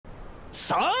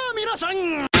さあ皆さ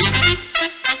ん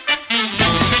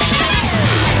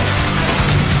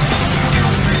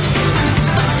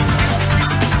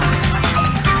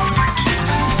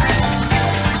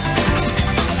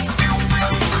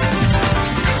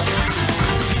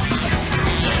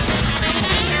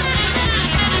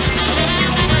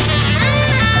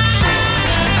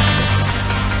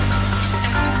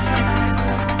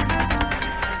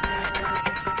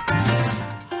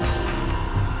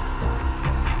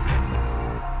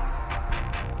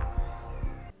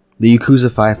The Yakuza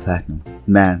 5 Platinum.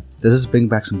 Man, does this bring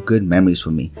back some good memories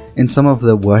for me. In some of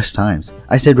the worst times,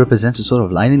 I said represents a sort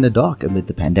of line in the dark amid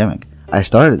the pandemic. I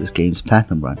started this game's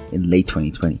Platinum run in late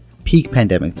 2020, peak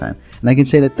pandemic time, and I can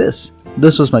say that this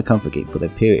was my comfort game for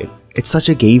that period. It's such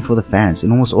a game for the fans in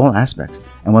almost all aspects,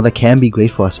 and while that can be great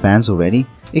for us fans already,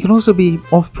 it can also be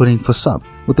off-putting for some,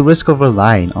 with the risk of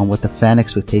relying on what the fan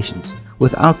expectations,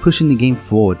 without pushing the game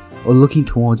forward or looking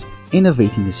towards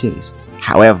innovating the series.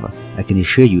 However, I can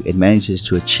assure you it manages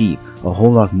to achieve a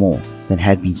whole lot more than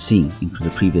had been seen in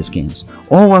the previous games,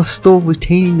 all while still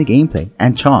retaining the gameplay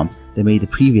and charm that made the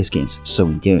previous games so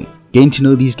endearing. Getting to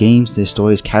know these games, their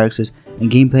stories, characters,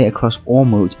 and gameplay across all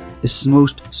modes is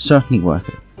most certainly worth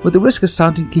it. With the risk of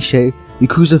sounding cliché,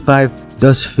 Yakuza 5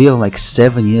 does feel like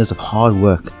 7 years of hard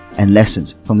work and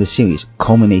lessons from the series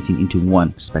culminating into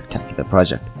one spectacular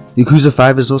project. Yakuza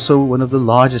 5 is also one of the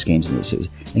largest games in the series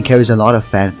and carries a lot of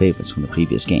fan favorites from the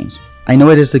previous games. I know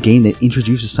it is the game that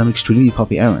introduces some extremely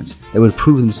popular elements that would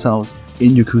prove themselves in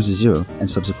Yakuza 0 and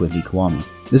subsequently Kiwami.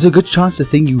 There's a good chance the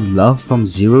thing you love from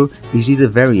 0 is either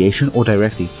variation or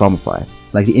directly from 5.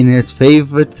 Like the internet's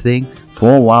favorite thing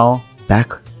for a while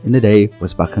back in the day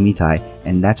was Bakamitai,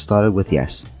 and that started with,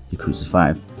 yes, Yakuza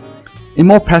 5. In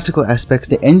more practical aspects,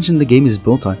 the engine the game is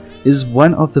built on is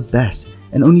one of the best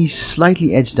and only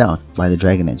slightly edged out by the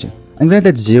Dragon engine. I'm glad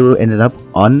that 0 ended up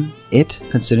on it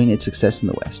considering its success in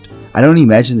the West. I don't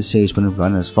imagine the series would have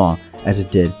gone as far as it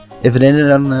did if it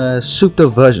ended on a souped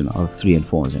up version of 3 and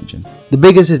 4's engine. The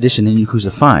biggest addition in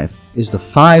Yakuza 5 is the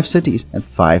 5 cities and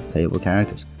 5 playable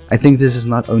characters. I think this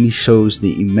not only shows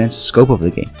the immense scope of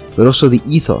the game, but also the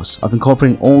ethos of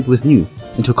incorporating old with new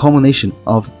into a culmination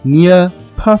of near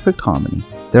perfect harmony.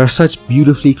 There are such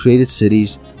beautifully created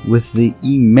cities with the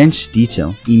immense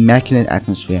detail, immaculate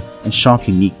atmosphere, and sharp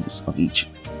uniqueness of each.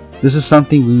 This is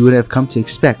something we would have come to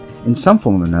expect in some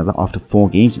form or another after 4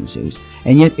 games in the series,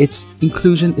 and yet its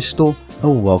inclusion is still a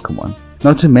welcome one.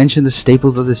 Not to mention the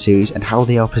staples of the series and how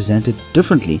they are presented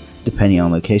differently depending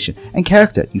on location and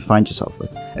character you find yourself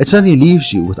with. It certainly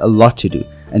leaves you with a lot to do,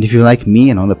 and if you're like me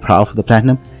and on the prowl for the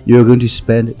Platinum, you're going to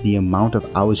spend the amount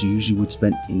of hours you usually would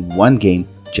spend in one game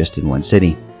just in one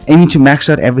city, aiming to max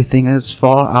out everything as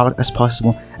far out as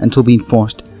possible until being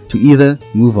forced to either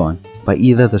move on by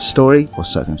either the story or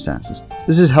circumstances.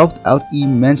 This is helped out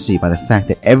immensely by the fact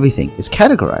that everything is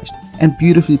categorized and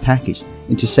beautifully packaged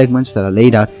into segments that are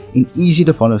laid out in easy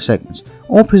to follow segments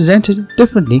or presented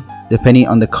differently depending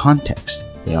on the context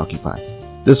they occupy.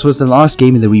 This was the last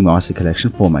game in the remastered collection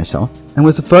for myself and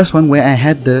was the first one where I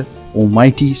had the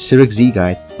almighty Cyric Z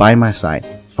guide by my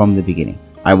side from the beginning.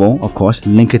 I will, of course,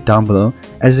 link it down below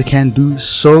as it can do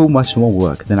so much more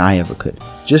work than I ever could.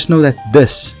 Just know that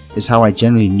this is how I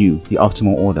generally knew the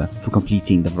optimal order for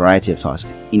completing the variety of tasks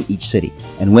in each city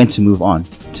and when to move on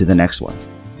to the next one.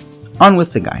 On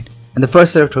with the guide, and the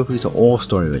first set of trophies are all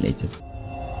story related.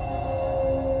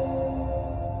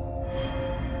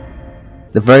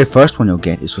 The very first one you'll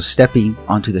get is for stepping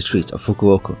onto the streets of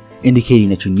Fukuoka, indicating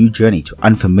that your new journey to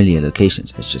unfamiliar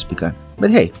locations has just begun.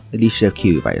 But hey, at least you have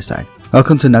Kiryu by your side.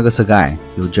 Welcome to Nagasugai,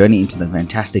 your journey into the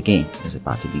fantastic game is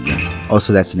about to begin.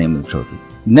 Also, that's the name of the trophy.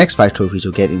 The next 5 trophies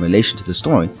you'll get in relation to the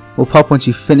story will pop once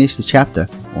you finish the chapter,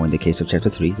 or in the case of chapter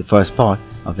 3, the first part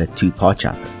of that 2-part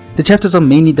chapter. The chapters are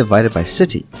mainly divided by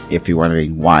city, if you're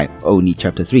wondering why only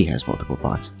chapter 3 has multiple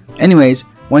parts. Anyways,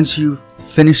 once you've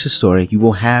finished the story, you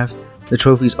will have the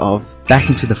trophies of Back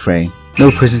into the Fray,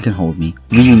 No Prison Can Hold Me,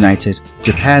 Reunited,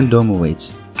 Japan Dome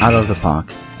Awaits, Out of the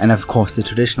Park, and of course the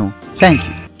traditional Thank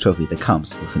You trophy that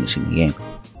comes for finishing the game.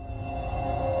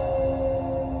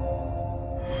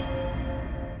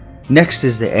 Next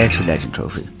is the Heir to Legend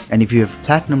trophy, and if you have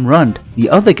platinum run the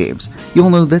other games,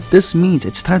 you'll know that this means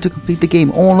it's time to complete the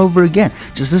game all over again,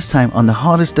 just this time on the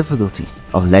hardest difficulty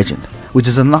of Legend, which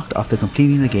is unlocked after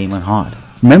completing the game on hard.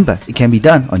 Remember, it can be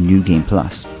done on New Game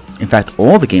Plus. In fact,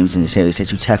 all the games in the series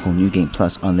let you tackle New Game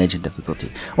Plus on Legend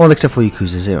difficulty, all except for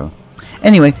Yakuza 0.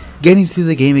 Anyway, getting through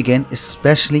the game again,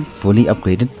 especially fully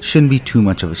upgraded, shouldn't be too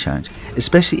much of a challenge,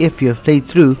 especially if you have played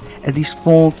through at least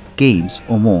 4 games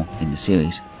or more in the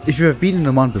series. If you have beaten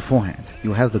them on beforehand,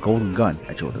 you'll have the golden gun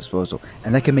at your disposal,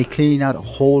 and that can make clearing out a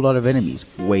whole lot of enemies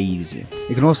way easier.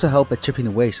 It can also help at chipping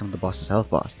away some of the boss's health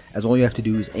bars, as all you have to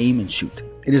do is aim and shoot.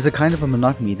 It is a kind of a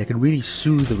monotony that can really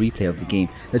soothe the replay of the game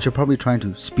that you're probably trying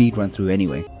to speed run through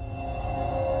anyway.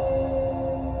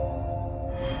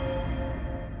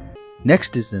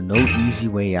 Next is the No Easy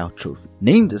Way Out trophy,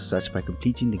 named as such by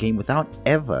completing the game without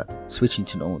ever switching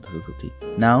to normal difficulty.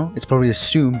 Now, it's probably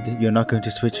assumed that you're not going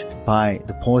to switch by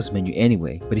the pause menu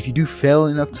anyway, but if you do fail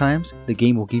enough times, the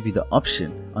game will give you the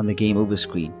option on the game over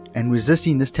screen. And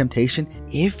resisting this temptation,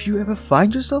 if you ever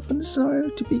find yourself in the scenario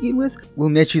to begin with, will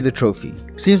net you the trophy.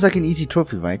 Seems like an easy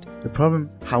trophy, right? The problem,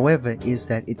 however, is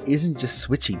that it isn't just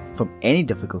switching from any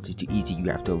difficulty to easy you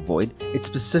have to avoid, it's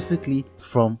specifically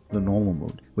from the normal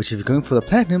mode, which if you're going for the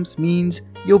platinums means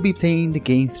you'll be playing the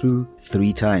game through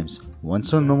 3 times.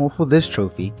 Once on normal for this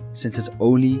trophy, since it's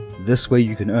only this way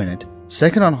you can earn it.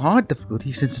 Second on hard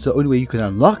difficulty, since it's the only way you can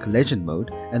unlock legend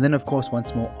mode, and then of course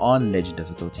once more on legend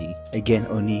difficulty, again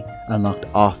only unlocked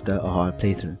after a hard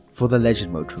playthrough for the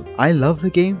legend mode trophy. I love the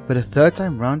game, but a third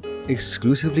time round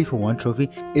exclusively for one trophy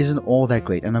isn't all that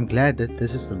great, and I'm glad that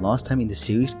this is the last time in the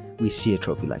series we see a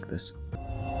trophy like this.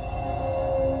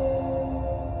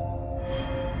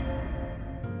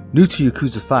 New to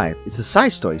Yakuza 5 is the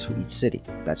side stories for each city.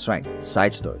 That's right,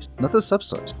 side stories, not the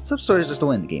sub-stories. Sub-stories just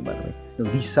don't end the game, by the way. No,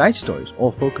 these side stories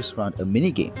all focus around a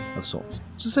mini-game of sorts,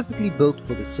 specifically built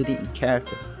for the city and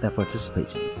character that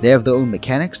participates in it. They have their own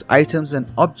mechanics, items, and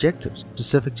objectives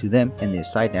specific to them, and their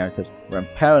side narratives run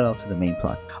parallel to the main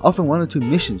plot. Often 1 or 2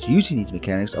 missions using these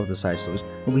mechanics of the side stories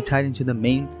will be tied into the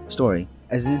main story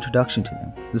as an introduction to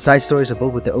them. The side stories are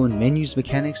built with their own menus,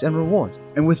 mechanics, and rewards,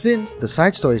 and within the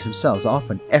side stories themselves are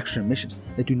often extra missions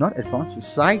that do not advance the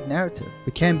side narrative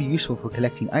but can be useful for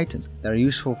collecting items that are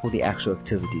useful for the actual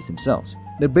activities themselves.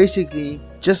 They're basically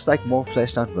just like more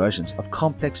fleshed out versions of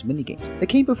complex minigames that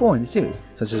came before in the series,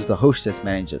 such as the Hostess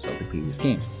managers of the previous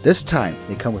games. This time,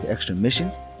 they come with extra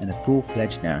missions and a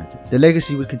full-fledged narrative. The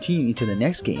legacy would continue into the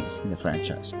next games in the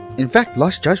franchise. In fact,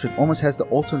 Lost Judgment almost has the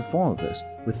alternate form of this,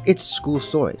 with its school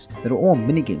stories that are all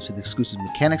minigames with exclusive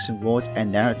mechanics and rewards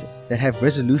and narratives that have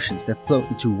resolutions that flow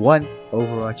into one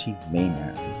overarching main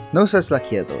narrative. No such luck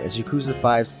here though, as Yakuza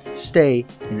 5s stay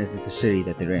in the city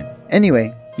that they're in.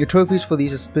 Anyway, your trophies for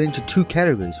these are split into 2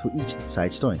 categories for each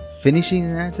side story: finishing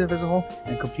the narrative as a whole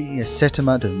and completing a set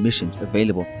amount of missions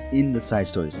available in the side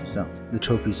stories themselves. The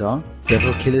trophies are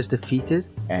Devil Killers Defeated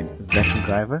and Veteran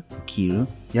Driver for Kiru,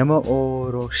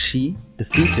 Yama-Oroshi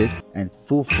Defeated and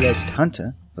Full-Fledged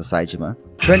Hunter for Saejima,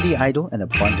 Trendy Idol and a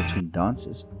Bond Between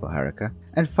Dances for Haruka,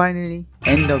 and finally,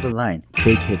 End of the Line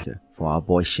Big Hitter for our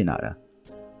boy Shinada.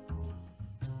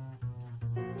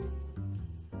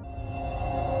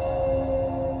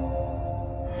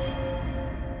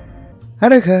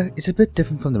 Haruka is a bit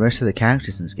different from the rest of the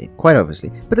characters in this game, quite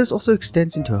obviously, but this also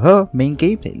extends into her main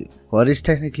gameplay loop. While it is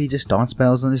technically just dance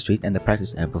battles on the street and the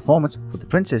practice and performance for the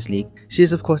Princess League, she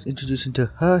is of course introduced into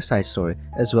her side story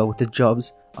as well with the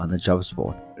jobs on the jobs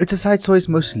board. It's a side story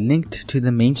most linked to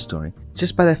the main story,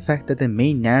 just by the fact that the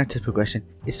main narrative progression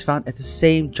is found at the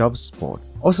same jobs board.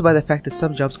 Also by the fact that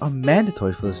some jobs are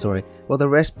mandatory for the story, while the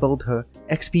rest build her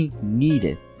XP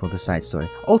needed for the side story.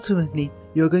 Ultimately,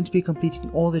 you are going to be completing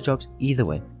all the jobs either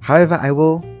way. However, I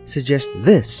will suggest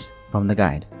this from the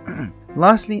guide.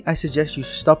 Lastly, I suggest you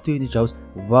stop doing the jobs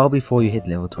well before you hit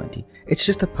level 20. It's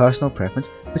just a personal preference,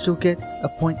 but you'll get a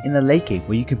point in the late game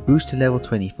where you can boost to level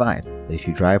 25. But if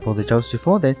you dry up all the jobs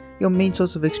before then, your main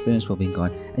source of experience will be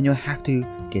gone and you'll have to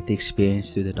get the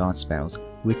experience through the dance battles,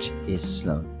 which is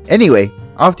slow. Anyway,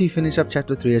 after you finish up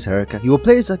chapter 3 as Haruka, you will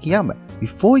play as Akiyama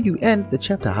before you end the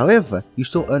chapter. However, you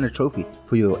still earn a trophy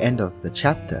for your end of the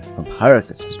chapter from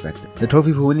Haruka's perspective. The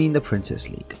trophy for winning the Princess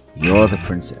League. You're the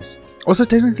princess. Also,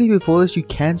 technically before this you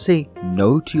can say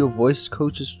no to your voice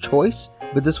coach's choice,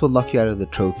 but this will lock you out of the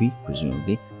trophy,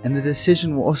 presumably, and the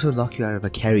decision will also lock you out of a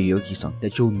karaoke song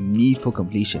that you'll need for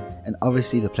completion, and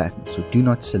obviously the platinum, so do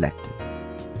not select it.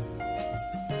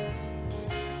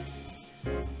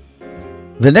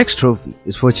 The next trophy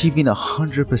is for achieving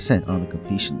 100% on the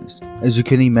completion list. As you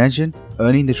can imagine,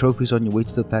 earning the trophies on your way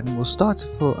to the platinum will start to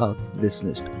fill out this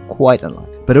list quite a lot,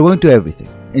 but it won't do everything.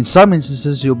 In some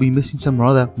instances, you'll be missing some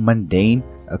rather mundane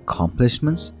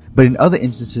accomplishments, but in other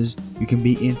instances, you can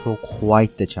be in for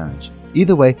quite the challenge.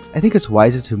 Either way, I think it's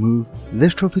wiser to move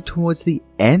this trophy towards the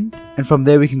end, and from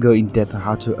there we can go in depth on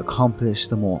how to accomplish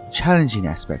the more challenging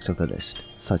aspects of the list,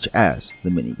 such as the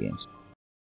minigames.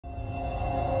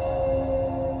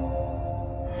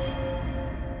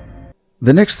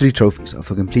 The next 3 trophies are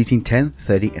for completing 10,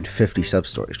 30 and 50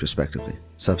 sub-stories respectively.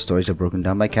 Sub-stories are broken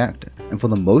down by character, and for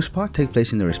the most part take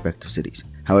place in their respective cities.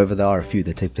 However, there are a few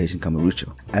that take place in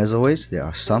Kamurocho. As always, there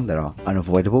are some that are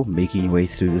unavoidable, making your way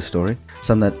through the story,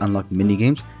 some that unlock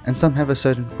minigames, and some have a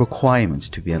certain requirements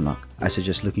to be unlocked. I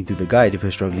suggest looking through the guide if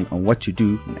you're struggling on what to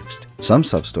do next. Some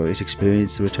sub-stories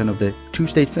experience the return of the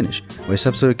two-state finish, where a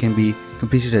sub-story can be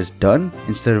completed as done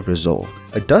instead of resolved.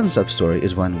 A done sub-story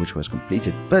is one which was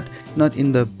completed, but not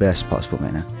in the best possible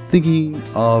manner. Thinking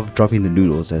of dropping the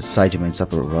noodles as Saijima and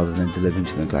Sapporo rather than delivering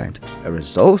to the client. A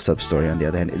resolved sub-story, on the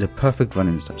other hand, is a perfect run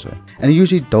in the sub-story, and it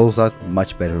usually doles out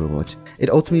much better rewards. It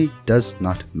ultimately does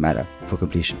not matter for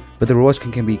completion, but the rewards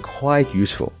can be quite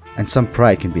useful, and some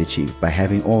pride can be achieved by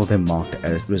having all of them marked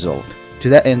as resolved. To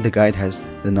that end, the guide has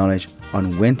the knowledge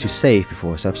on when to save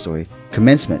before a sub-story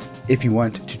commencement if you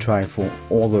want to try for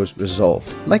all those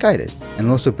resolved, like I did, and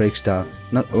also breaks down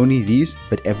not only these,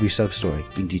 but every sub-story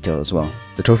in detail as well.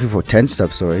 The trophy for 10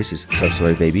 sub-stories is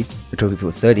Sub-Story Baby, the trophy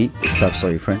for 30 is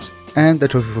Sub-Story Prince, and the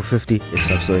trophy for 50 is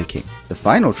Sub-Story King. The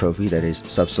final trophy, that is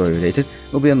sub-story related,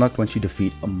 will be unlocked once you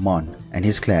defeat Amon and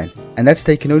his clan, and that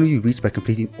state can only be reached by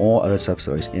completing all other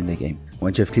sub-stories in the game.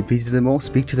 Once you have completed them all,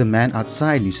 speak to the man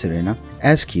outside New Serena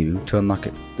as Kiru to unlock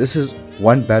it. This is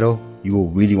one battle you will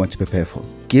really want to prepare for.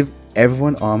 Give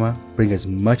everyone armor, bring as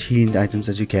much healing items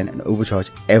as you can, and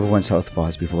overcharge everyone's health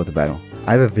bars before the battle.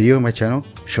 I have a video on my channel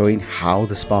showing how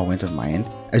the spa went on my end.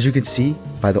 As you can see,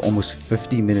 by the almost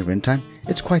 50-minute run time,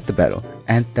 it's quite the battle,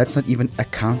 and that's not even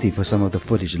accounting for some of the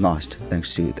footage lost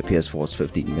thanks to the PS4's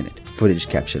 15-minute footage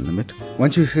capture limit.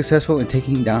 Once you're successful in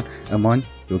taking down Amon,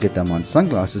 you'll get the Amon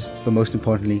sunglasses, but most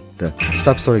importantly, the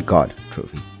Sub-Story God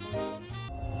trophy.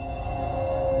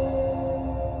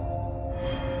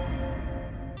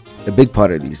 A big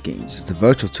part of these games is the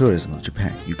virtual tourism of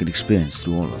Japan you can experience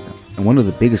through all of them. And one of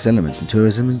the biggest elements in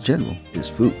tourism in general is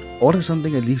food. Order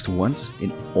something at least once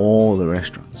in all the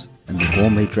restaurants, and the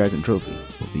Gourmet Dragon trophy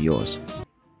will be yours.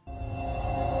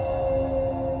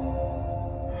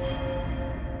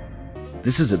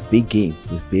 This is a big game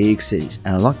with big cities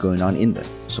and a lot going on in them,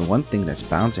 so one thing that's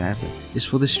bound to happen is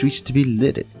for the streets to be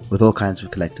littered with all kinds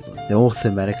of collectibles. They're all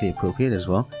thematically appropriate as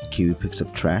well. Kiryu picks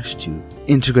up trash to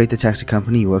integrate the taxi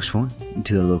company he works for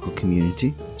into the local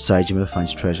community. Saijima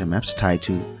finds treasure maps tied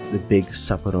to the big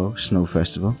Sapporo Snow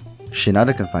Festival.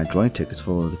 Shinada can find drawing tickets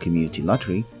for the community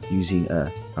lottery using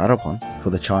a Garapon for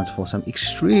the chance for some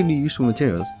extremely useful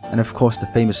materials, and of course the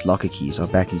famous locker keys are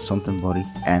back in Sontenbori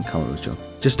and Kamurocho.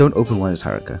 Just don't open one as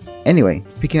Haruka. Anyway,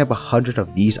 picking up 100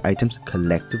 of these items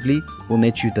collectively will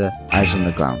net you the Eyes on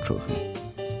the Ground trophy.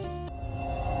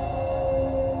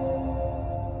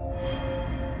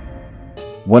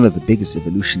 One of the biggest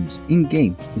evolutions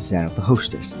in-game is that of the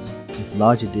Hostesses, with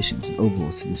large additions and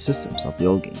overhauls to the systems of the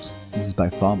old games. This is by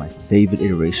far my favorite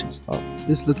iterations of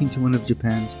this, looking to one of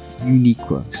Japan's unique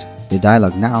quirks. The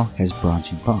dialogue now has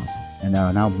branching paths, and there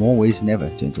are now more ways than ever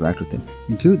to interact with them,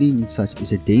 including such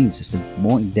is a dating system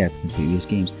more in-depth than previous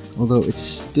games, although it's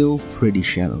still pretty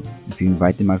shallow. If you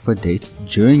invite them out for a date,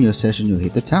 during your session you'll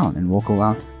hit the town and walk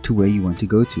around to where you want to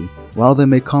go to, while they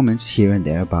make comments here and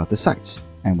there about the sights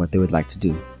and what they would like to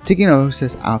do. Taking a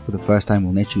hostess out for the first time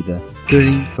will net you the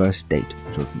 30 First Date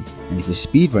trophy, and if you're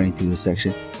speed running through this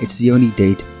section, it's the only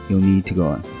date you'll need to go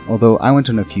on, although I went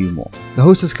on a few more. The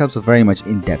hostess clubs are very much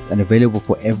in-depth and available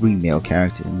for every male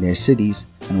character in their cities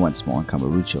and once more in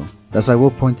Kamurocho. Thus I will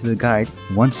point to the guide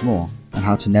once more on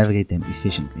how to navigate them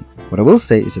efficiently. What I will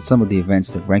say is that some of the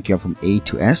events that rank you up from A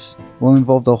to S will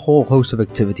involve a whole host of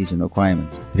activities and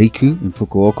requirements. Riku in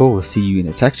Fukuoka will see you in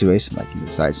a taxi race like in the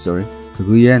side story.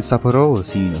 Kaguya and Sapporo will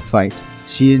see you in a fight.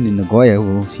 Shien in Nagoya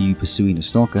will see you pursuing a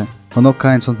stalker.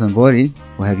 Honoka and Sontenbori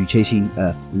will have you chasing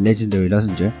a legendary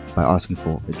lozenger by asking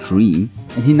for a dream.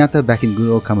 And Hinata back in good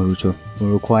old Kamurocho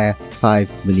will require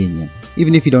 5 million yen.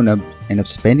 Even if you don't end up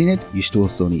spending it, you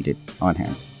still need it on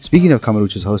hand. Speaking of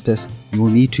Kamurocho's hostess, you will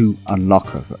need to unlock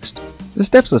her first. The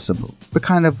steps are simple, but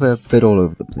kind of a bit all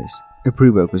over the place. A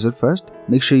prerequisite first,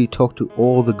 make sure you talk to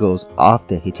all the girls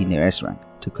after hitting their S rank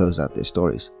to close out their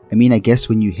stories. I mean, I guess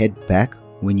when you head back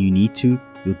when you need to,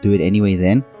 you'll do it anyway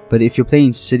then, but if you're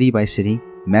playing city by city,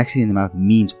 maxing them out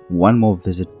means one more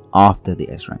visit after the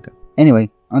S rank up. Anyway,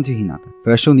 onto Hinata.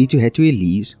 First you'll need to head to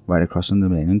Elise, right across from the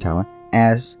Millennium Tower,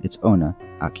 as its owner,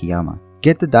 Akiyama.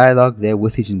 Get the dialogue there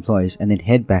with his employees and then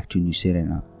head back to New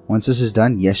Serena. Once this is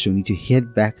done, yes, you'll need to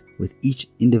head back with each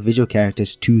individual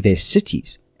characters to their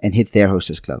cities and hit their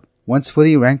hostess club. Once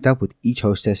fully ranked up with each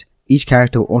hostess, each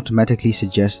character will automatically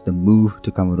suggest the move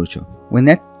to Kamurocho. When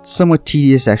that somewhat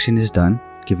tedious action is done,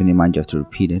 given in mind you have to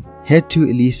repeat it, head to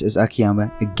Elise as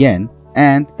Akiyama again,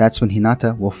 and that's when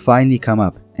Hinata will finally come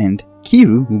up and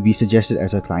Kiru will be suggested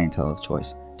as a clientele of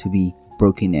choice to be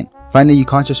broken in. Finally, you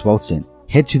can't just waltz in.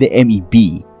 Head to the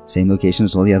MEB same location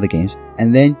as all the other games,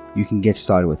 and then you can get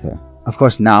started with her. Of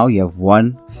course, now you have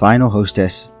one final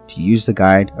hostess to use the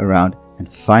guide around,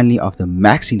 and finally after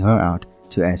maxing her out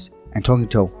to S and talking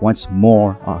to her once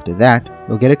more after that,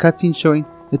 you'll get a cutscene showing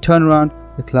the turnaround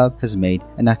the club has made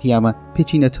and Akiyama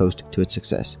pitching a toast to its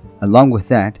success. Along with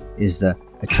that is the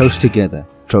A Toast Together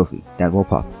trophy that will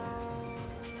pop.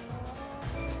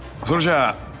 それじゃ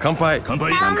あ乾杯乾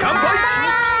杯乾杯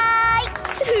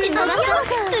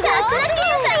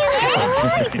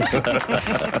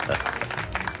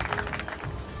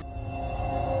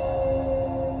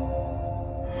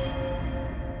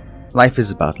Life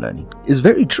is about learning is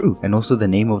very true, and also the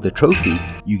name of the trophy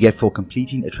you get for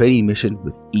completing a training mission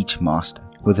with each master.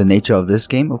 With the nature of this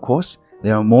game, of course,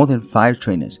 there are more than 5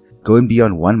 trainers, going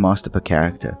beyond 1 master per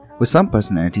character, with some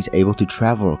personalities able to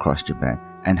travel across Japan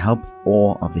and help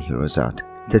all of the heroes out.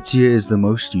 Tetsuya is the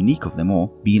most unique of them all,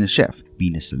 being a chef,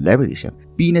 being a celebrity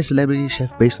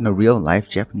chef based on a real life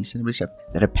Japanese celebrity chef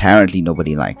that apparently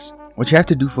nobody likes. What you have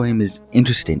to do for him is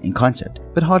interesting in concept,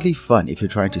 but hardly fun if you're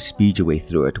trying to speed your way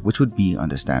through it, which would be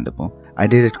understandable. I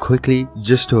did it quickly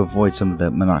just to avoid some of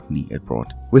the monotony it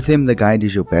brought. With him, the guide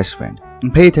is your best friend,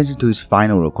 and pay attention to his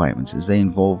final requirements as they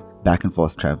involve back and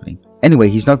forth traveling. Anyway,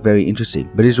 he's not very interesting,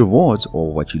 but his rewards,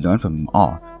 or what you learn from him,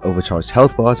 are overcharged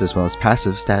health bars as well as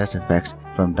passive status effects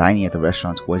from dining at the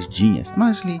restaurants was genius. And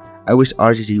honestly, I wish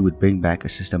RGG would bring back a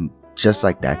system just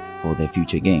like that for their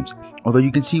future games. Although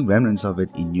you can see remnants of it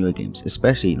in newer games,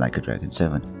 especially like a Dragon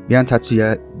 7. Beyond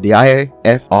Tatsuya, the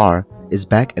IFR is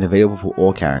back and available for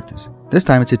all characters. This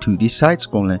time it's a 2D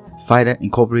side-scroller fighter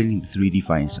incorporating the 3D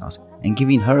fighting styles and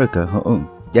giving Haruka her own.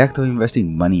 The act of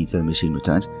investing money into the machine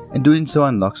returns, and doing so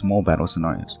unlocks more battle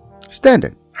scenarios.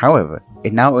 Standard. However,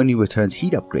 it now only returns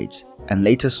heat upgrades and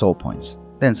later soul points,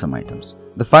 then some items.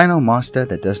 The final master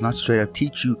that does not straight up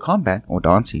teach you combat or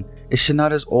dancing is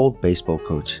Shinada's old baseball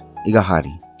coach,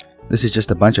 Igahari. This is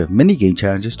just a bunch of minigame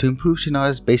challenges to improve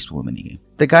Shinada's baseball minigame.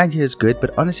 The guide here is good,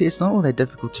 but honestly it's not all that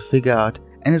difficult to figure out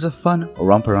and is a fun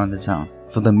romp around the town.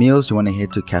 For the meals, you want to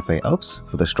head to Cafe Alps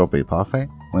for the strawberry parfait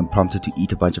when prompted to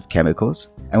eat a bunch of chemicals,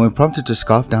 and when prompted to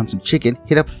scarf down some chicken,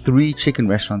 hit up 3 chicken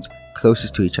restaurants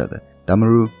closest to each other: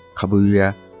 Damaru,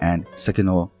 Kabuya, and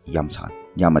Sekino Yamachan.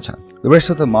 The rest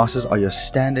of the masters are your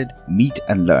standard meet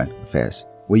and learn affairs,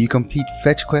 where you complete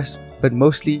fetch quests but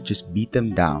mostly just beat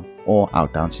them down or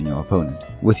outdancing your opponent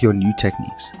with your new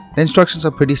techniques. The instructions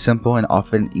are pretty simple and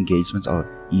often engagements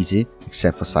are easy,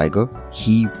 except for Saigo.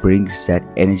 He brings that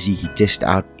energy he dished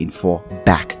out in 4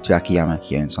 back to Akiyama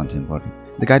here in Santenbori.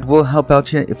 The guide will help out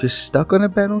here if you're stuck on a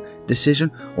battle,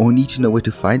 decision, or need to know where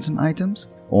to find some items,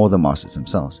 or the masters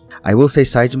themselves. I will say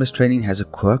Saijima's training has a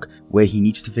quirk where he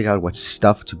needs to figure out what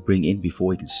stuff to bring in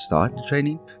before he can start the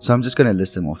training, so I'm just going to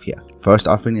list them off here. First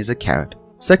offering is a carrot.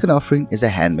 Second offering is a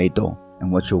handmade doll,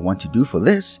 and what you'll want to do for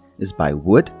this is buy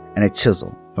wood and a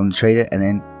chisel from the trader and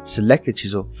then select the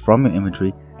chisel from your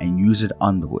inventory and use it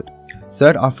on the wood.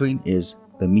 Third offering is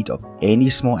the meat of any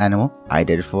small animal. I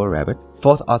did it for a rabbit.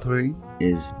 Fourth offering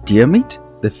is deer meat.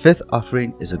 The fifth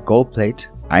offering is a gold plate.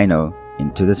 I know,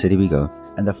 into the city we go.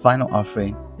 And the final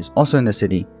offering is also in the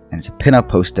city, and it's a pin-up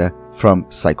poster from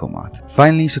Psychomart.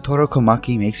 Finally, Satoru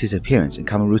Komaki makes his appearance in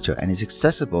Kamurocho and is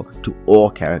accessible to all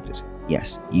characters.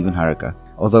 Yes, even Haruka,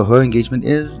 although her engagement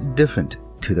is different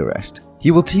to the rest.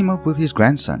 He will team up with his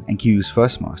grandson and Kiryu's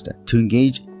first master to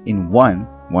engage in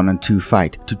one-on-two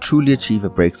fight to truly achieve a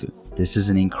breakthrough. This is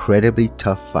an incredibly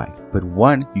tough fight, but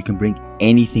one you can bring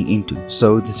anything into.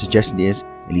 So the suggestion is,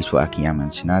 at least for Akiyama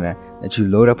and Shinada, that you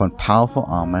load up on powerful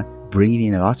armor, bringing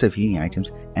in lots of healing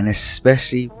items, and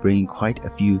especially bringing quite a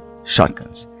few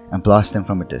shotguns and blast them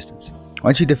from a distance.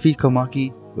 Once you defeat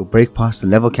Komaki, you'll break past the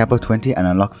level cap of 20 and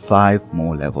unlock 5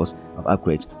 more levels of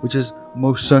upgrades, which is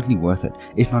most certainly worth it,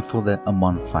 if not for the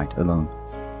Amon fight alone.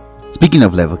 Speaking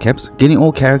of level caps, getting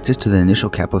all characters to the initial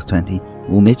cap of 20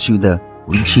 will net you the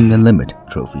Reaching the Limit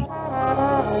trophy.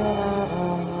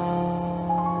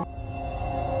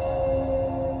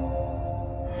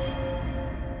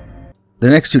 The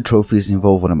next 2 trophies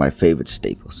involve one of my favorite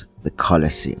staples, the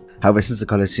Coliseum. However, since the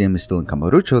Coliseum is still in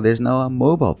Kamurocho, there's now a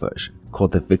mobile version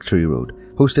called the Victory Road,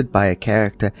 hosted by a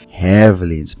character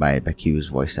heavily inspired by Kiryu's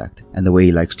voice act and the way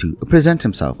he likes to present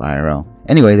himself IRL.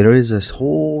 Anyway, there is this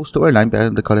whole storyline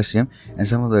behind the Coliseum, and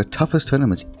some of the toughest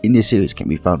tournaments in this series can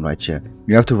be found right here.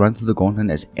 You have to run through the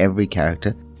gauntlet as every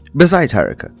character, besides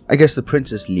Haruka. I guess the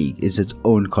Princess League is its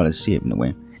own Coliseum in a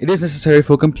way. It is necessary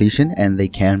for completion, and they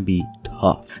can be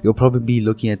tough. You'll probably be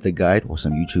looking at the guide or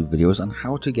some YouTube videos on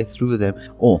how to get through them,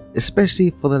 or especially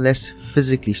for the less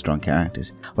physically strong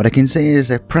characters. What I can say is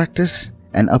that practice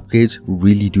and upgrades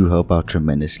really do help out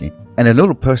tremendously, and a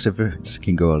little perseverance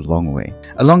can go a long way.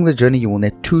 Along the journey you will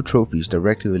net 2 trophies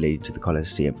directly related to the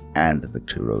Coliseum and the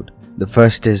Victory Road. The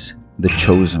first is the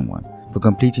Chosen One, for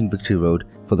completing Victory Road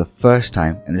for the first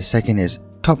time, and the second is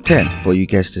Top 10, for you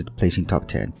guessed it, placing top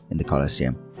 10 in the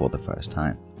Coliseum for the first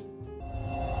time.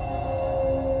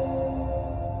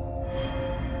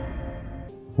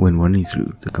 When running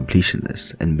through the completion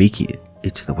list and making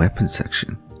it to the weapons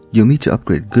section, you'll need to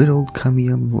upgrade good old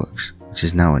Kamiyama Works, which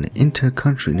is now an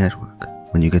inter-country network.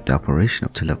 When you get the operation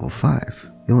up to level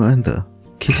 5, you'll earn the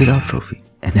Kitted Out trophy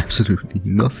and absolutely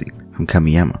nothing from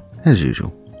Kamiyama, as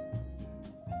usual.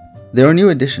 There are new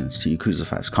additions to Yakuza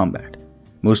 5's combat.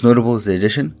 Most notable is the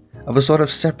addition of a sort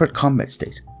of separate combat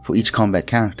state for each combat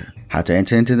character. How to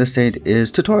enter into the state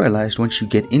is tutorialized once you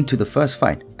get into the first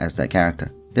fight as that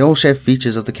character. They all share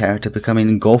features of the character becoming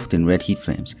engulfed in red heat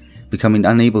flames, becoming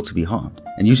unable to be harmed,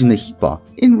 and using the heat bar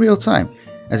in real time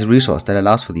as a resource that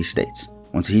allows for these states.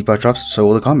 Once the heat bar drops, so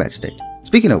will the combat state.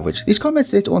 Speaking of which, these combat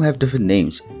states all have different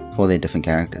names for their different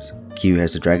characters. Kiryu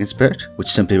has the Dragon Spirit, which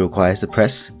simply requires the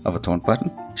press of a taunt button.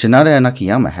 Shinada and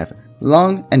Akiyama have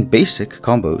long and basic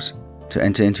combos to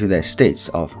enter into their states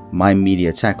of My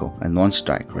Media Tackle and Launch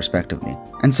Strike respectively.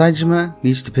 And Saejima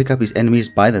needs to pick up his enemies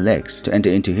by the legs to enter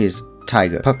into his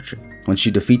Tiger Puppetry. Once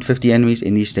you defeat 50 enemies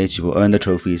in these states, you will earn the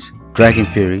trophies Dragon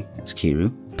Fury as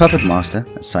Kiryu, Puppet Master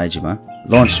as Saejima,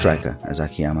 Launch Striker as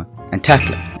Akiyama, and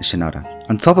Tackler as Shinada.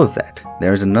 On top of that,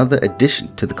 there is another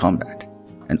addition to the combat,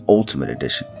 an Ultimate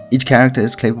Edition. Each character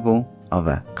is capable of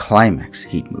a Climax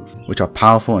heat move, which are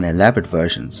powerful and elaborate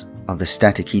versions of the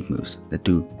static heat moves that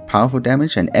do powerful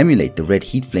damage and emulate the red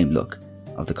heat flame look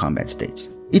of the combat states.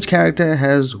 Each character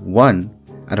has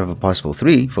 1 out of a possible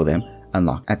 3 for them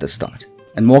unlocked at the start,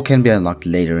 and more can be unlocked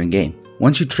later in game.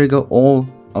 Once you trigger all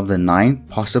of the 9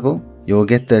 possible, you will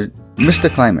get the Mr.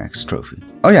 Climax trophy.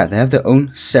 Oh yeah, they have their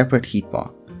own separate heat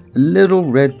bar, a little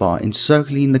red bar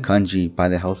encircling the kanji by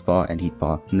the health bar and heat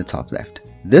bar in the top left.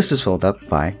 This is filled up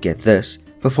by, get this,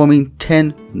 performing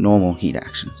 10 normal heat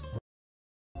actions.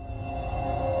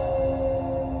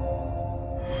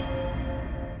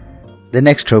 The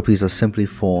next trophies are simply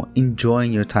for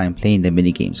enjoying your time playing the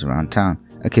minigames around town.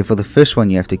 Okay, for the first one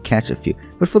you have to catch a few,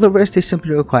 but for the rest they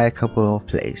simply require a couple of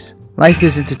plays. Life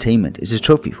is Entertainment is a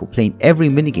trophy for playing every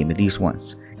minigame at least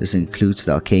once. This includes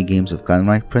the arcade games of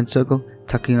Gunrite, Prince Circle,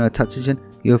 Takino Tatsujin,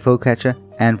 UFO Catcher,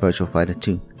 and Virtual Fighter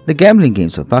 2. The gambling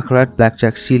games of Baccarat,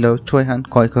 Blackjack, CeeLo, Choihan,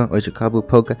 Koiko, Oishikabu,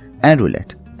 Poker, and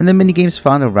Roulette. And the minigames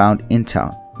found around in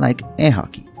town, like air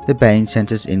hockey, the batting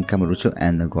centers in Kamurocho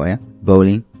and Nagoya,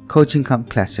 bowling, Coaching Cup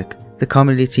Classic, the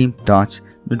comedy team, darts,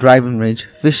 the driving range,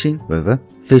 fishing, river,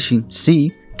 fishing,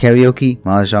 sea, karaoke,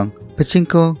 mahjong,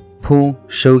 pachinko, pool,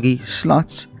 shogi,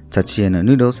 slots, Tatsuya no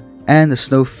Noodles, and the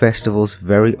Snow Festival's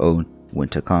very own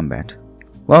Winter Combat.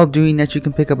 While doing that, you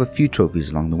can pick up a few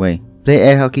trophies along the way. Play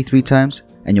air hockey 3 times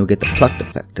and you'll get the Pluck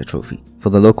Deflector trophy.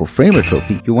 For the local framer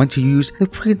trophy, you want to use the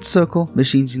Prince Circle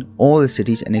machines in all the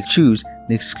cities and choose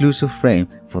the exclusive frame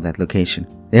for that location.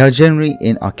 They are generally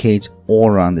in arcades all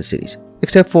around the cities,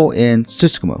 except for in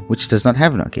Tsukumo, which does not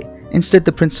have an arcade. Instead,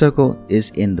 the Prince Circle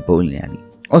is in the bowling alley.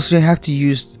 Also, you have to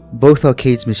use both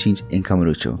arcades machines in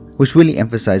Kamurocho, which really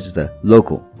emphasizes the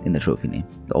local in the trophy name.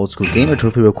 The Old School Gamer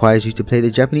trophy requires you to play the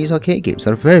Japanese arcade games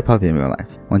that are very popular in real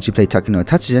life. Once you play Takino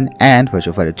Tatsujin and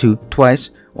Virtual Fighter 2 twice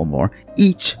or more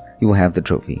each, you will have the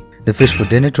trophy. The Fish for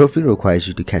Dinner trophy requires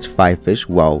you to catch 5 fish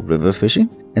while river fishing.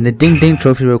 And the Ding Ding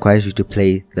trophy requires you to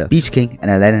play the Beach King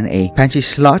and Aladdin A Panchi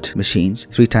slot machines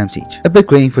 3 times each. A bit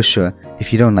grating for sure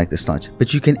if you don't like the slots,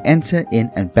 but you can enter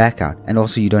in and back out, and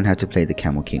also you don't have to play the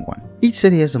Camel King one. Each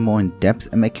city has a more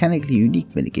in-depth and mechanically unique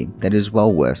minigame that is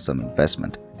well worth some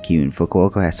investment. Kiryu in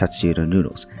Fukuoka has Tatsuya no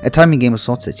Noodles, a timing game of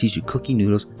sorts that teaches you cooking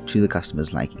noodles to the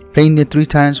customer's liking. Playing it 3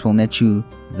 times will net you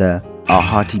the A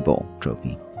Hearty Bowl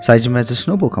trophy. Saejima has a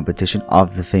snowball competition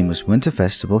of the famous Winter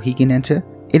Festival he can enter.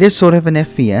 It is sort of an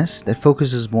FPS that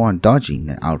focuses more on dodging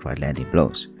than outright landing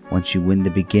blows. Once you win the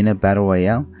Beginner Battle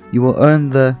Royale, you will earn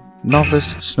the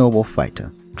Novice Snowball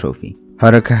Fighter trophy.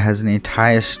 Haruka has an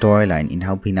entire storyline in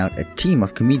helping out a team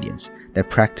of comedians that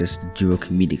practice the duo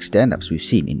comedic stand-ups we've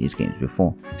seen in these games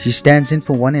before. She stands in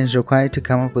for one and is required to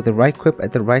come up with the right quip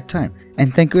at the right time,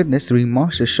 and thank goodness the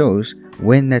remaster shows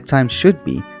when that time should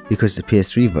be, because the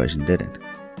PS3 version didn't.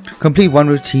 Complete one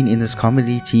routine in this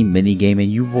comedy team minigame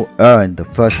and you will earn the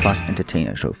First Class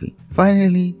Entertainer trophy.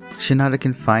 Finally, Shinada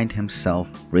can find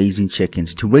himself raising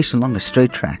chickens to race along a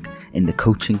straight track in the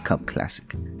Coaching Cup Classic.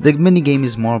 The minigame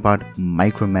is more about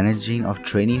micromanaging of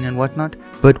training and whatnot,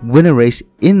 but win a race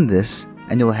in this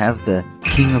and you'll have the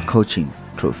King of Coaching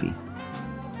trophy.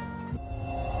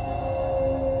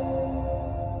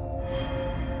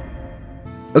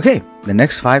 Okay, the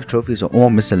next 5 trophies are all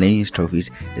miscellaneous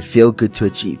trophies that feel good to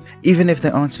achieve, even if they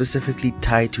aren't specifically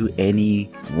tied to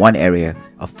any one area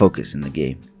of focus in the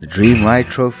game. The Dream Ride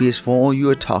trophy is for all you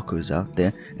otakus out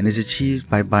there and is achieved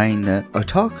by buying the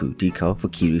otaku decal for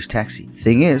Kiryu's taxi.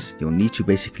 Thing is, you'll need to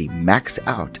basically max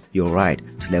out your ride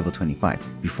to level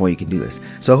 25 before you can do this,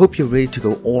 so I hope you're ready to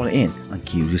go all in on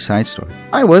Kiryu's side story.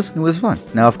 I was, it was fun.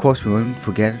 Now of course we won't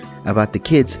forget about the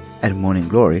kids at Morning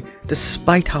Glory,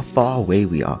 despite how far away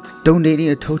we are. Donating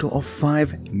a total of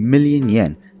 5 million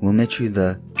yen will net you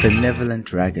the Benevolent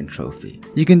Dragon trophy.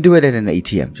 You can do it at an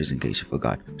ATM, just in case you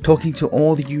forgot. Talking to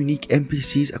all the unique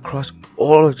NPCs across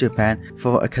all of Japan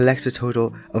for a collector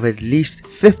total of at least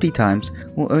 50 times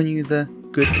will earn you the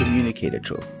Good Communicator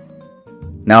trophy.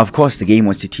 Now of course the game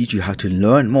wants to teach you how to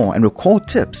learn more and record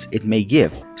tips it may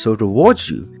give, so it rewards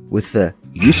you with the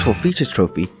Useful Features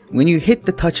trophy when you hit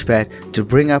the touchpad to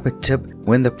bring up a tip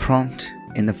when the prompt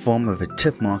in the form of a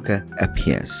tip marker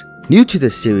appears. New to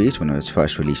this series when it was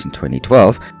first released in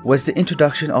 2012 was the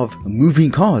introduction of moving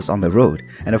cars on the road,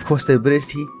 and of course the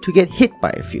ability to get hit by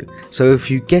a few. So if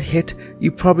you get hit,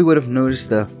 you probably would have noticed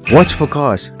the Watch for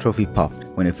Cars trophy popped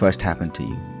when it first happened to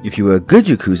you. If you were a good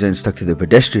Yakuza and stuck to the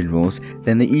pedestrian rules,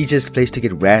 then the easiest place to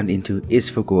get rammed into is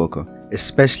Fukuoka,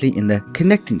 especially in the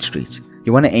connecting streets.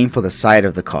 You want to aim for the side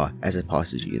of the car as it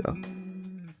passes you though.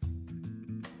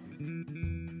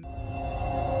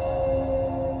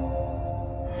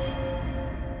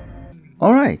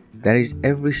 Alright, that is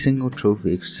every single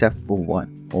trophy except for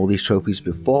one. All these trophies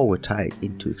before were tied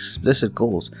into explicit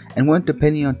goals and weren't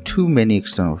depending on too many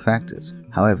external factors.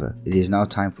 However, it is now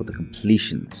time for the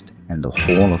completion list and the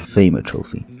Hall of Famer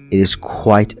trophy. It is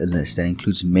quite a list that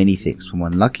includes many things, from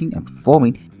unlocking and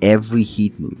performing every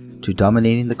heat move, to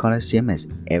dominating the Coliseum as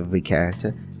every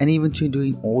character, and even to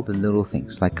doing all the little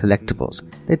things like collectibles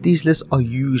that these lists are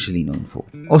usually known for.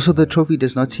 Also, the trophy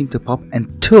does not seem to pop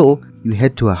until you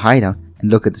head to a hideout and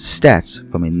look at the stats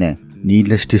from in there.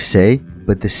 Needless to say,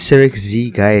 but the Cyric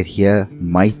Z guide here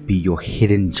might be your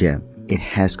hidden gem. It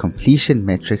has completion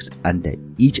metrics under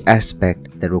each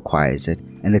aspect that requires it,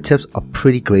 and the tips are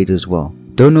pretty great as well.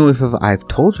 Don't know if I've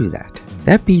told you that.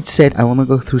 That being said, I want to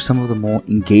go through some of the more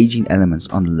engaging elements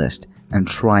on the list and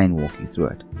try and walk you through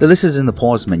it. The list is in the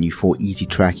pause menu for easy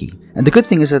tracking, and the good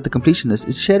thing is that the completion list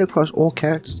is shared across all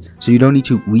characters, so you don't need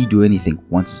to redo anything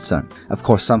once it's done. Of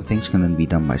course, some things can only be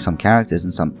done by some characters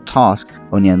and some tasks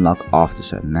only unlock after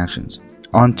certain actions.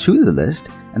 On to the list,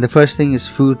 and the first thing is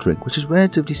food drink, which is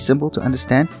relatively simple to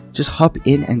understand. Just hop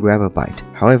in and grab a bite.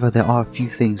 However, there are a few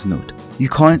things to note. You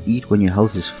can't eat when your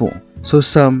health is full, so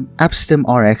some Abstim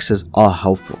RXs are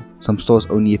helpful. Some stores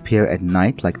only appear at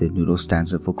night, like the noodle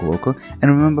stands in Fukuoka,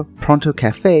 and remember, Pronto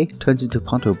Cafe turns into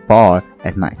Pronto Bar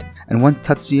at night, and once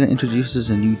Tatsuya introduces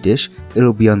a new dish,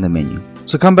 it'll be on the menu.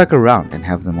 So come back around and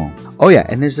have them all. Oh yeah,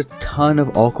 and there's a ton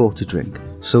of alcohol to drink,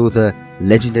 so the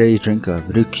legendary drink of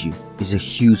Ryukyu is a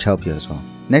huge help here as well.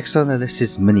 Next on the list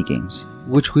is minigames,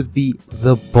 which would be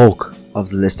the bulk of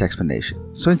the list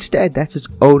explanation. So instead, that's its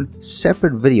own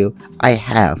separate video I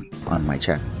have on my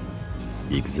channel.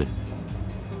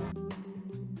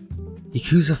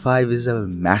 Yakuza 5 is a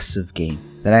massive game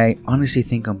that I honestly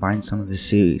think combines some of the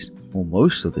series, or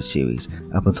most of the series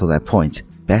up until that point,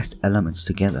 best elements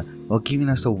together while giving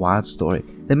us a wild story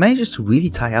that manages to really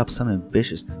tie up some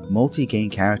ambitious multi-game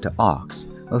character arcs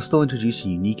while still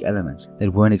introducing unique elements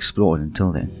that weren't explored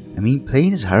until then. I mean,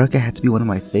 playing as Haruka had to be one of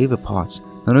my favorite parts,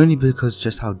 not only because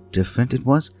just how different it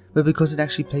was, but because it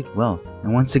actually played well,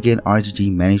 and once again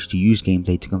RGG managed to use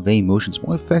gameplay to convey emotions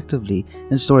more effectively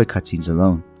than story cutscenes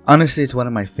alone. Honestly, it's one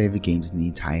of my favorite games in the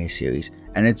entire series,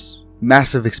 and its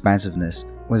massive expansiveness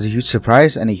was a huge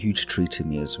surprise and a huge treat to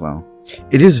me as well.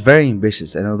 It is very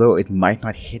ambitious, and although it might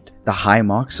not hit the high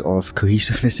marks of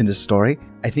cohesiveness in the story,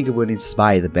 I think it would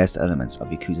inspire the best elements of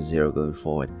Yakuza 0 going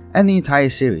forward, and the entire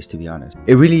series, to be honest.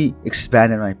 It really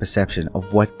expanded my perception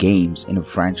of what games in a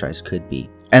franchise could be,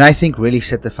 and I think really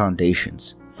set the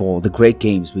foundations for the great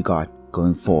games we got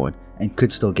going forward and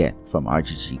could still get from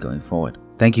RGG going forward.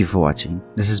 Thank you for watching.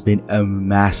 This has been a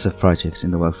massive project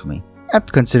in the work for me,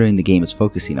 apt considering the game it's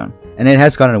focusing on, and it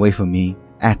has gotten away from me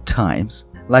at times.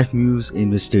 Life moves in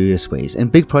mysterious ways,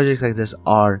 and big projects like this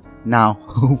are now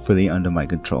hopefully under my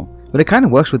control. But it kind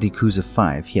of works with Yakuza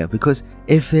 5 here, because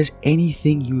if there's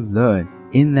anything you learn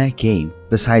in that game,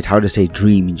 besides how to say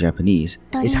dream in Japanese,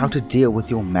 is how to deal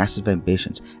with your massive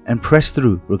ambitions and press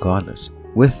through regardless.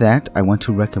 With that, I want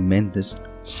to recommend this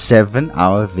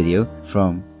 7-hour video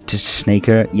from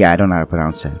Snaker. Yeah, I don't know how to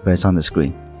pronounce that, but it's on the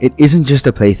screen. It isn't just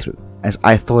a playthrough, as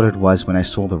I thought it was when I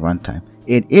saw the runtime.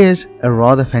 It is a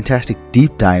rather fantastic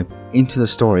deep dive into the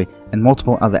story and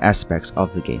multiple other aspects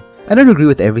of the game. I don't agree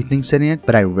with everything said in it,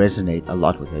 but I resonate a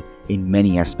lot with it in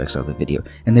many aspects of the video,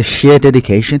 and the sheer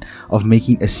dedication of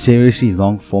making a seriously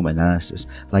long form analysis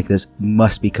like this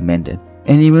must be commended.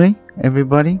 Anyway,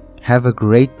 everybody, have a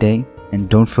great day, and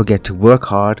don't forget to work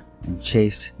hard and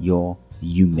chase your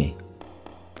Yume.